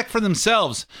respect for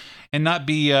themselves, and not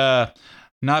be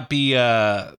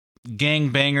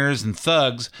gangbangers and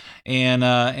thugs,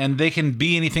 and they can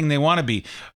be anything they want to be.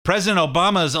 President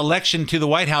Obama's election to the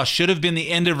White House should have been the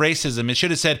end of racism. It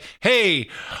should have said, hey,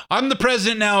 I'm the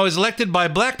president now, is elected by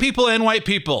black people and white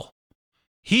people.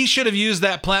 He should have used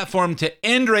that platform to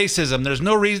end racism. There's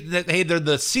no reason that, hey,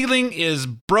 the ceiling is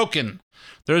broken.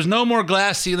 There's no more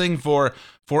glass ceiling for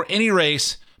any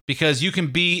race, because you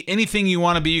can be anything you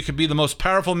want to be. You could be the most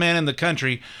powerful man in the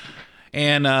country.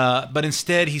 And but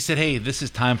instead he said, hey, this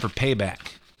is time for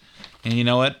payback. And you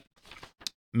know what?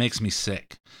 Makes me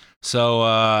sick. So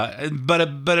but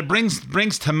it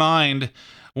brings to mind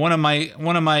one of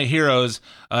my heroes,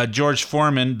 George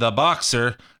Foreman, the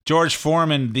boxer. George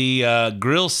Foreman, the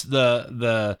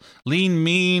the lean,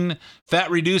 mean,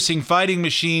 fat reducing fighting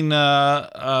machine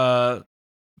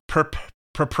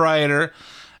proprietor,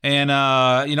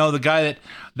 and you know, the guy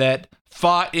that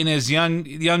fought in his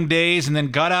young days, and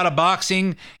then got out of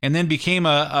boxing, and then became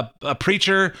a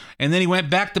preacher, and then he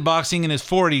went back to boxing in his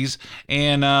 40s.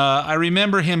 And I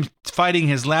remember him fighting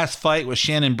his last fight with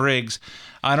Shannon Briggs.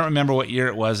 I don't remember what year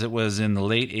it was. It was in the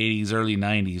late 80s, early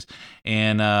 90s.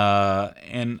 And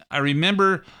I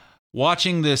remember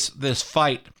watching this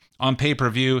fight on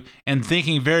pay-per-view and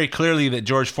thinking very clearly that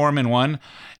George Foreman won.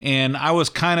 And I was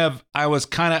kind of,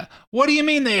 what do you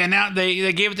mean they announced,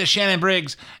 they gave it to Shannon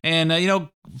Briggs, and you know,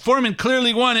 Foreman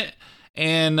clearly won it.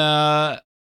 And but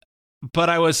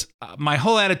my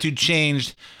whole attitude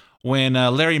changed when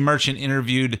Larry Merchant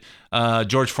interviewed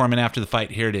George Foreman after the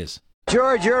fight. Here it is.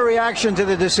 George, your reaction to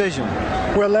the decision?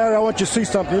 Well, Larry, I want you to see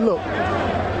something. Look,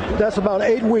 that's about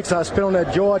 8 weeks I spent on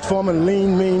that George Foreman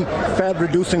lean, mean,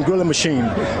 fat-reducing grilling machine.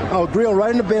 I would grill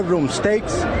right in the bedroom,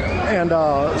 steaks and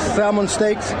salmon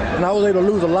steaks, and I was able to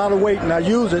lose a lot of weight, and I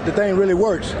use it. The thing really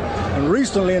works. And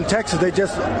recently in Texas, they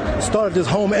just started this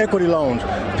home equity loans.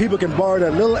 People can borrow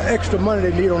that little extra money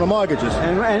they need on the mortgages.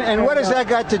 And what has that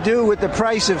got to do with the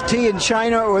price of tea in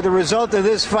China or the result of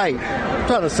this fight? I'm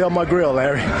trying to sell my grill,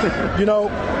 Larry. You know,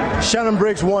 Shannon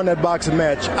Briggs won that boxing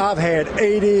match. I've had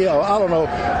 80, or I don't know,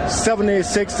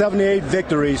 76, 78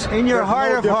 victories. In your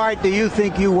heart of heart, do you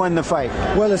think you won the fight?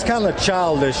 Well, it's kind of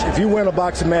childish. If you win a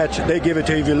boxing match, they give it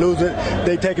to you. If you lose it,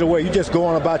 they take it away. You just go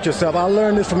on about yourself. I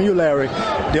learned this from you, Larry.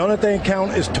 The only thing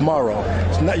count is tomorrow.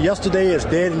 It's not, yesterday is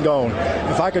dead and gone.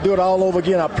 If I could do it all over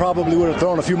again, I probably would have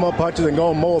thrown a few more punches and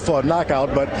gone more for a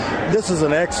knockout. But this is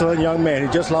an excellent young man.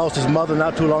 He just lost his mother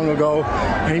not too long ago,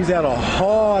 and he's had a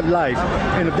hard life.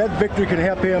 And if that victory can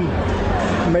help him,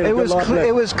 it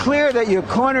was clear that your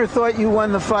corner thought you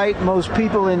won the fight. Most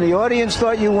people in the audience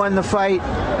thought you won the fight.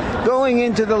 Going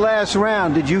into the last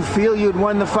round, did you feel you'd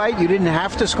won the fight? You didn't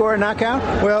have to score a knockout?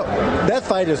 Well, that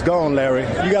fight is gone, Larry.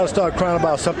 You got to start crying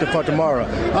about something for tomorrow.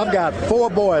 I've got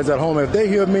 4 boys at home. If they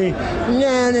hear me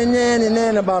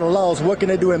nan about a loss, what can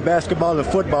they do in basketball and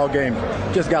football game?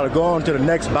 Just got to go on to the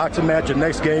next boxing match or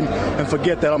next game and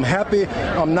forget that I'm happy,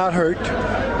 I'm not hurt.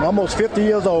 I'm almost 50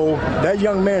 years old. That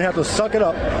young man had to suck it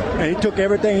up, and he took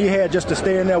everything he had just to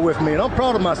stay in there with me. And I'm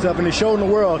proud of myself, and he's showing the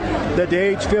world that the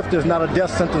age 50 is not a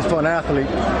death sentence for an athlete.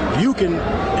 You can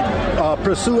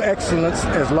pursue excellence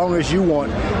as long as you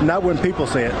want, not when people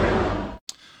say it.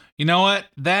 You know what?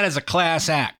 That is a class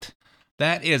act.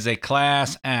 That is a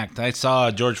class act. I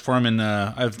saw George Foreman.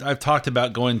 I've talked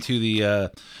about going to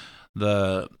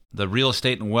the Real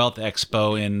Estate and Wealth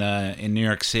Expo in New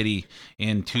York City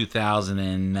in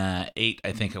 2008,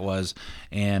 I think it was,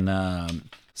 and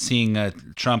seeing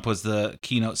Trump was the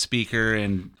keynote speaker,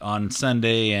 and on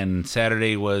Sunday and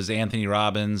Saturday was Anthony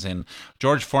Robbins, and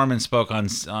George Foreman spoke on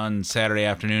Saturday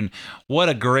afternoon. What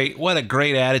a great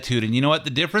attitude. And you know what the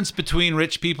difference between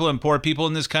rich people and poor people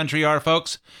in this country are,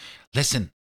 folks?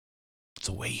 Listen, it's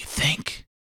the way you think.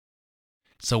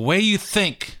 It's the way you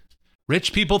think.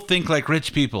 Rich people think like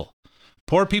rich people.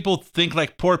 Poor people think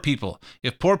like poor people.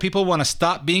 If poor people want to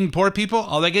stop being poor people,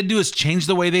 all they got to do is change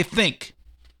the way they think.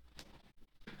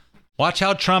 Watch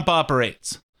how Trump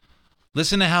operates.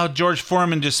 Listen to how George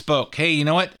Foreman just spoke. Hey, you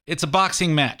know what? It's a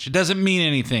boxing match. It doesn't mean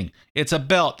anything. It's a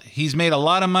belt. He's made a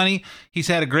lot of money. He's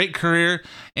had a great career.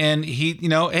 And he,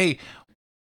 hey,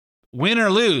 win or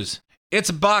lose, it's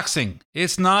boxing.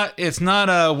 It's not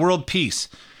a world peace.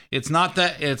 It's not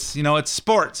that. It's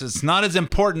sports. It's not as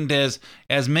important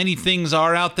as many things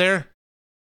are out there.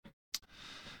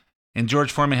 And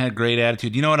George Foreman had a great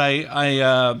attitude. You know what?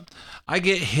 I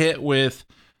get hit with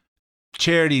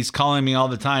charities calling me all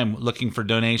the time looking for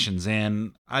donations,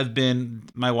 and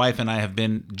my wife and I have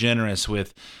been generous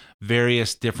with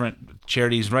various different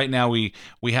charities. Right now we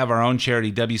have our own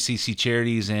charity, WCC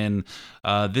Charities, and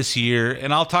this year,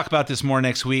 and I'll talk about this more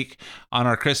next week on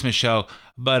our Christmas show,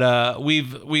 but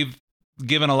we've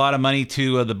given a lot of money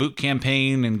to the Boot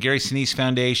Campaign and Gary Sinise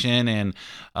Foundation, and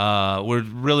we're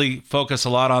really focused a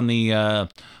lot on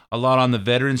the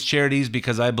veterans charities,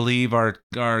 because I believe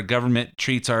our government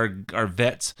treats our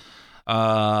vets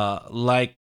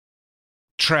like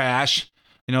trash.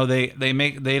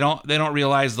 They don't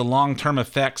realize the long-term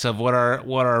effects of what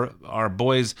our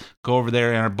boys go over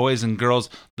there, and our boys and girls,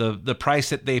 the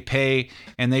price that they pay,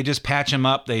 and they just patch them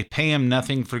up. They pay them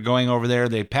nothing for going over there.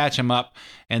 They patch them up,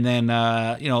 and then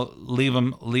leave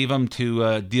them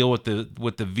to deal with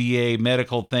the VA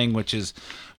medical thing, which is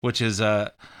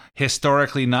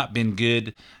historically not been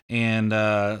good.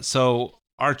 And so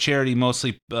our charity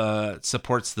mostly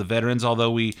supports the veterans,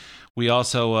 although we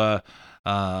also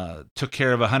took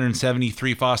care of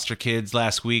 173 foster kids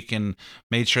last week and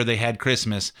made sure they had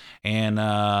Christmas. And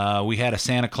we had a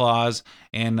Santa Claus,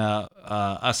 and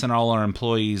us and all our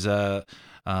employees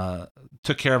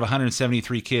took care of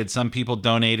 173 kids. Some people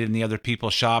donated and the other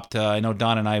people shopped. I know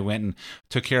Don and I went and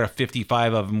took care of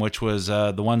 55 of them, which was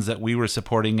the ones that we were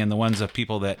supporting and the ones of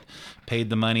people that paid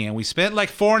the money. And we spent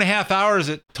like 4.5 hours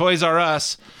at Toys R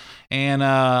Us, and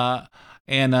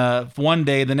one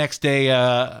day, the next day,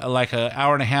 like an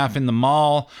hour and a half in the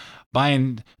mall,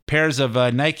 buying pairs of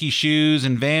Nike shoes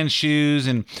and Vans shoes,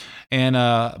 and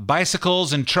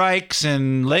bicycles and trikes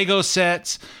and Lego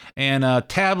sets and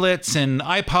tablets and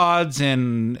iPods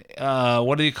and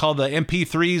what do you call the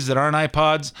MP3s that aren't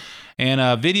iPods,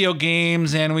 and video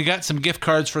games. And we got some gift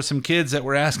cards for some kids that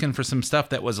were asking for some stuff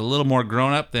that was a little more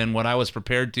grown up than what I was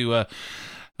prepared to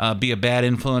be a bad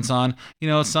influence on.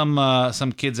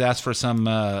 Some kids asked for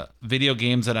some video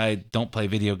games that I don't play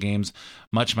video games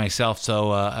much myself,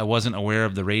 so I wasn't aware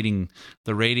of the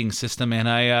rating system. And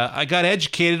I got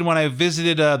educated when I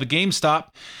visited the GameStop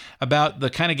about the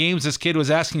kind of games this kid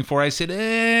was asking for. I said,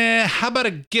 how about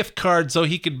a gift card so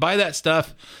he could buy that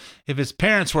stuff if his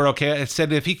parents were okay? I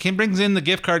said, if he brings in the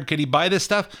gift card, could he buy this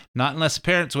stuff? Not unless the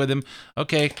parents with him.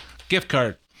 Okay, gift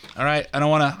card. All right, I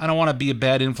don't want to be a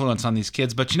bad influence on these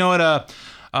kids, but you know what?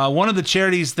 One of the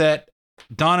charities that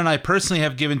Don and I personally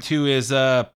have given to is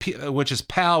which is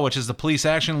PAL, which is the Police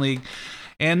Action League,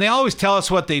 and they always tell us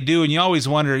what they do, and you always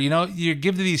wonder, you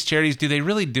give to these charities, do they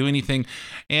really do anything?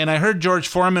 And I heard George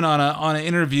Foreman on an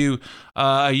interview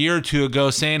a year or two ago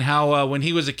saying how when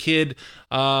he was a kid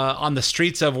on the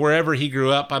streets of wherever he grew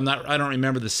up, I don't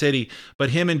remember the city, but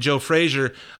him and Joe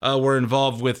Frazier were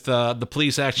involved with the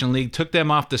Police Action League, took them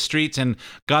off the streets and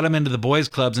got them into the boys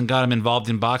clubs and got them involved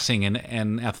in boxing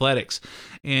and athletics.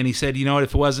 And he said, if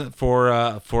it wasn't for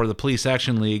the Police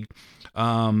Action League,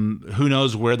 who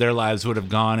knows where their lives would have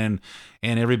gone.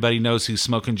 And everybody knows who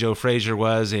Smokin' Joe Frazier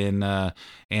was, and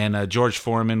George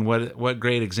Foreman. What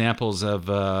great examples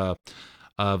of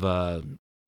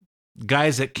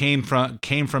guys that came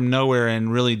from nowhere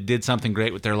and really did something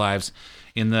great with their lives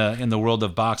in the world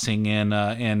of boxing,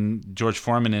 and George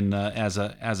Foreman as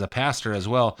a pastor as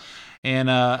well. And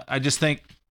I just think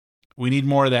we need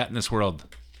more of that in this world.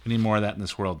 We need more of that in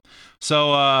this world.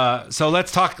 So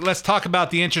let's talk about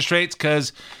the interest rates,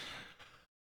 because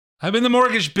I'm in the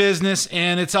mortgage business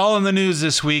and it's all in the news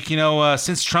this week.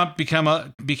 Since Trump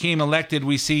became elected,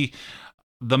 we see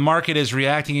the market is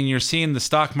reacting, and you're seeing the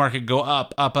stock market go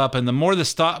up, and the more the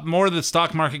stock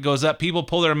market goes up, people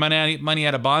pull their money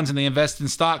out of bonds and they invest in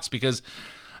stocks, because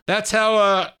that's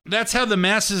how the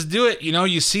masses do it.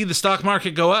 You see the stock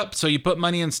market go up, so you put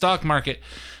money in stock market.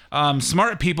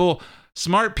 Smart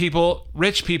people,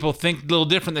 rich people think a little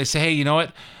different. They say, hey, you know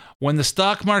what? When the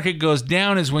stock market goes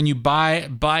down is when you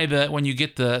when you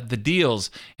get the deals.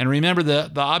 And remember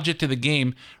the object of the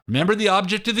game. Remember the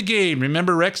object of the game.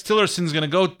 Remember Rex Tillerson's going to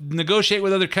go negotiate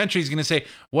with other countries. He's going to say,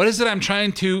 what is it I'm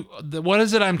trying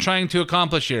to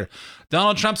accomplish here?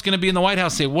 Donald Trump's going to be in the White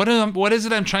House, say, what is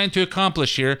it I'm trying to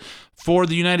accomplish here for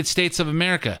the United States of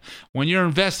America? When you're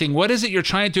investing, what is it you're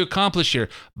trying to accomplish here?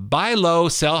 Buy low,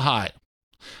 sell high.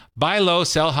 Buy low,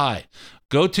 sell high.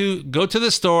 Go to the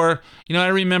store. You know, I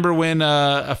remember when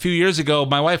a few years ago,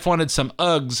 my wife wanted some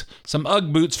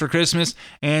Ugg boots for Christmas,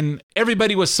 and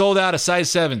everybody was sold out of size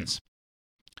 7s.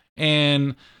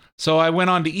 And so I went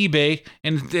on to eBay,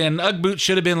 and Ugg boots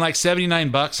should have been like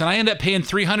 $79, and I ended up paying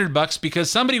 $300 because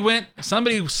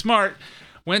somebody smart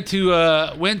went to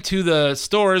the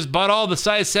stores, bought all the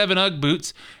size 7 Ugg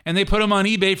boots, and they put them on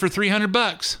eBay for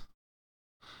 $300.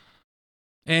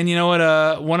 And you know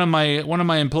what? One of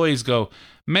my employees go,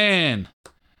 "Man,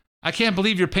 I can't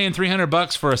believe you're paying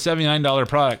 $300 for a $79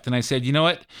 product." And I said, "You know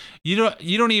what? You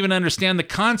don't even understand the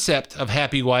concept of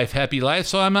happy wife, happy life.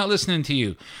 So I'm not listening to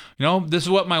you. You know, this is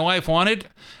what my wife wanted,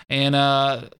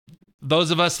 and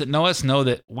those of us that know us know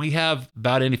that we have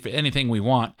about anything we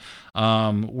want.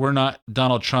 We're not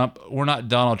Donald Trump. We're not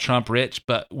Donald Trump rich,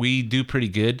 but we do pretty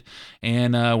good,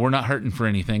 and we're not hurting for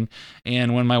anything.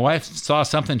 And when my wife saw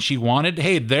something she wanted,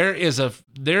 hey, there is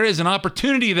an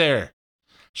opportunity there.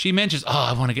 She mentions, "Oh,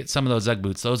 I want to get some of those Ugg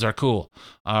boots. Those are cool."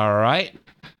 All right.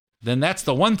 Then that's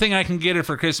the one thing I can get her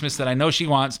for Christmas that I know she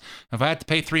wants. If I have to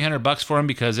pay $300 for them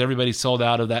because everybody's sold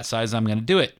out of that size, I'm going to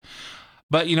do it.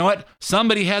 But you know what?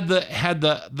 Somebody had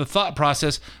the thought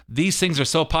process. These things are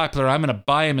so popular, I'm going to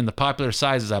buy them in the popular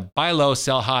sizes. I buy low,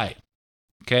 sell high.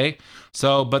 Okay?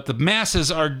 So, but the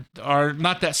masses are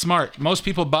not that smart. Most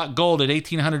people bought gold at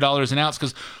 $1,800 an ounce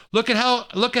because look at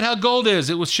how gold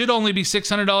is. It should only be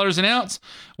 $600 an ounce.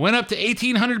 Went up to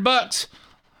 $1,800,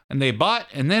 and they bought,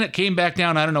 and then it came back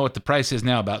down. I don't know what the price is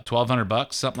now, about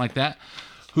 $1,200, something like that.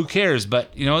 Who cares?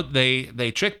 But, you know,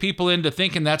 they trick people into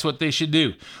thinking that's what they should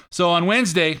do. So on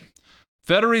Wednesday,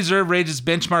 Federal Reserve raised its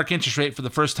benchmark interest rate for the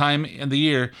first time in the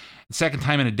year, the second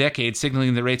time in a decade,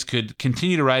 signaling that rates could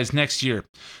continue to rise next year.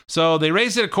 So they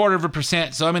raised it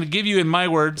 0.25%. So I'm going to give you in my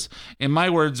words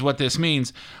what this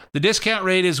means. The discount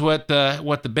rate is what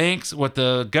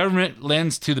the government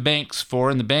lends to the banks for,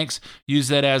 and the banks use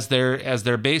that as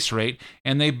their base rate,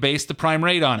 and they base the prime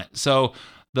rate on it. So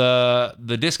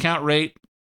the discount rate,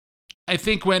 I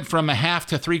think, went from 0.5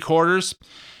 to 3/4,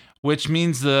 which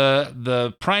means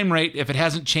the prime rate, if it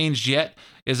hasn't changed yet,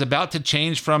 is about to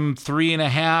change from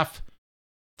 3.5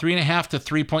 to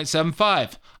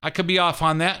 3.75. I could be off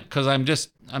on that because I'm just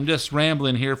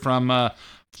rambling here from.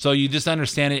 So you just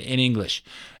understand it in English.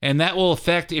 And that will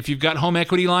affect, if you've got home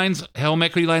equity lines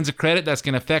of credit, that's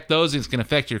going to affect those. It's going to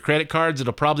affect your credit cards.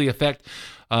 It'll probably affect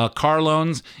car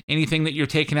loans, anything that you're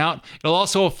taking out. It'll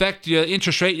also affect the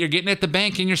interest rate you're getting at the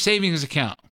bank in your savings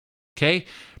account. Okay?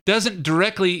 Doesn't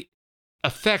directly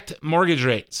affect mortgage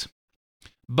rates.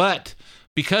 But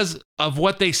because of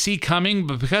what they see coming,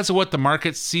 but because of what the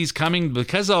market sees coming,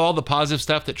 because of all the positive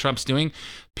stuff that Trump's doing,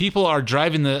 people are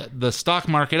driving the stock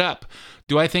market up.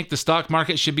 Do I think the stock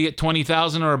market should be at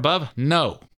 20,000 or above?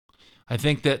 No. I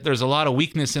think that there's a lot of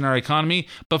weakness in our economy,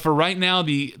 but for right now,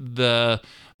 the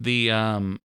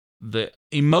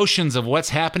emotions of what's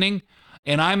happening,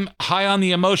 and I'm high on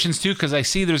the emotions too because I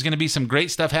see there's going to be some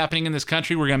great stuff happening in this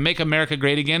country. We're going to make America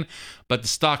great again, but the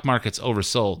stock market's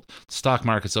oversold. The stock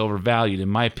market's overvalued, in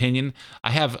my opinion.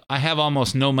 I have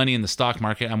almost no money in the stock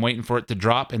market. I'm waiting for it to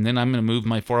drop, and then I'm going to move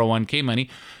my 401k money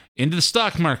into the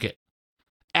stock market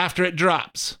after it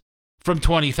drops from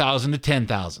 20,000 to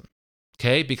 10,000.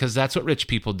 Okay, because that's what rich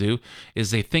people do,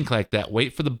 is they think like that.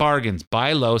 Wait for the bargains.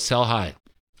 Buy low, sell high.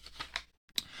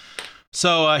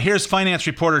 So here's finance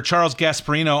reporter Charles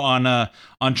Gasparino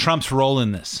on Trump's role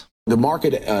in this. The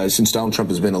market, since Donald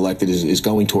Trump has been elected, is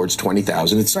going towards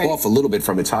 20,000. It's off a little bit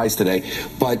from its highs today,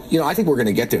 but I think we're going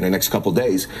to get there in the next couple of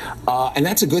days, and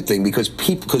that's a good thing because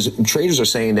traders are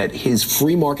saying that his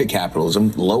free market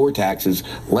capitalism, lower taxes,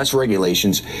 less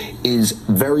regulations, is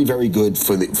very, very good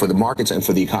for the markets and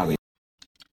for the economy.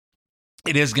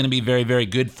 It is going to be very, very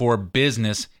good for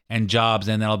business and jobs,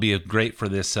 and that'll be great for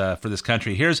this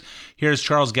country. Here's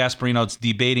Charles Gasparino. It's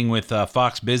debating with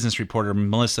Fox Business reporter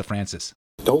Melissa Francis.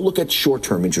 Don't look at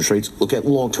short-term interest rates. Look at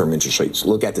long-term interest rates.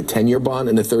 Look at the 10-year bond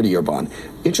and the 30-year bond.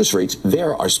 Interest rates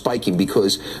there are spiking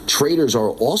because traders are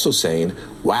also saying,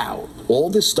 wow,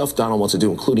 all this stuff Donald wants to do,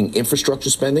 including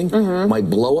infrastructure spending, might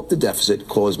blow up the deficit,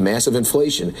 cause massive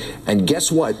inflation. And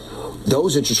guess what?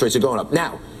 Those interest rates are going up.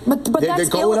 Now, But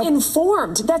that's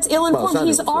ill-informed. That's ill-informed.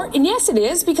 Well, and yes, it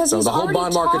is, because so he's the whole already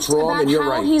bond market's talked wrong, about and you're how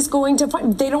right. he's going to.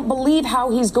 They don't believe how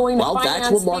he's going to finance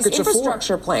these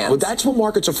infrastructure plans. Well, that's what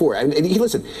markets are for. And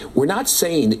listen, we're not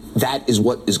saying that is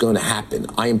what is going to happen.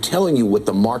 I am telling you what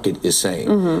the market is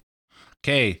saying.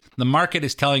 Okay, the market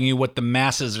is telling you what the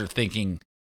masses are thinking.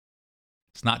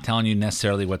 It's not telling you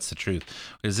necessarily what's the truth.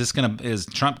 Is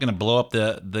Trump gonna blow up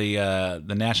the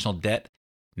national debt?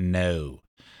 No.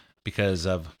 Because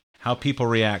of how people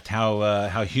react,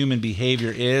 how human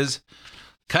behavior is.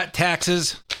 cut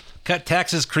taxes. Cut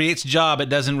taxes creates job. It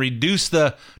doesn't reduce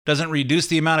the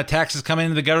amount of taxes coming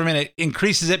into the government. It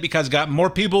increases it because got more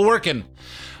people working.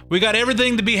 We got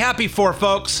everything to be happy for,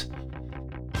 folks.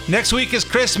 Next week is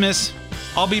Christmas.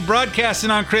 I'll be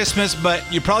broadcasting on Christmas, but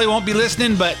you probably won't be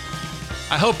listening, but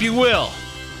I hope you will.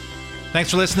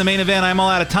 Thanks for listening to The Main Event. I'm all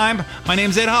out of time. My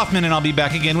name's Ed Hoffman, and I'll be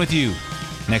back again with you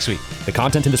next week. The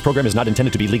content in this program is not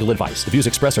intended to be legal advice. The views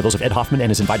expressed are those of Ed Hoffman and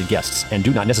his invited guests and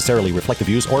do not necessarily reflect the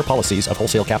views or policies of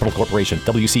Wholesale Capital Corporation.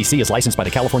 WCC is licensed by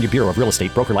the California Bureau of Real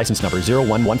Estate, broker license number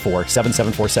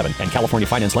 01147747, and California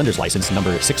Finance Lenders License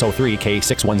number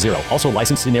 603K610. Also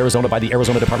licensed in Arizona by the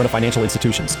Arizona Department of Financial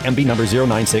Institutions, MB number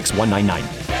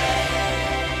 096199.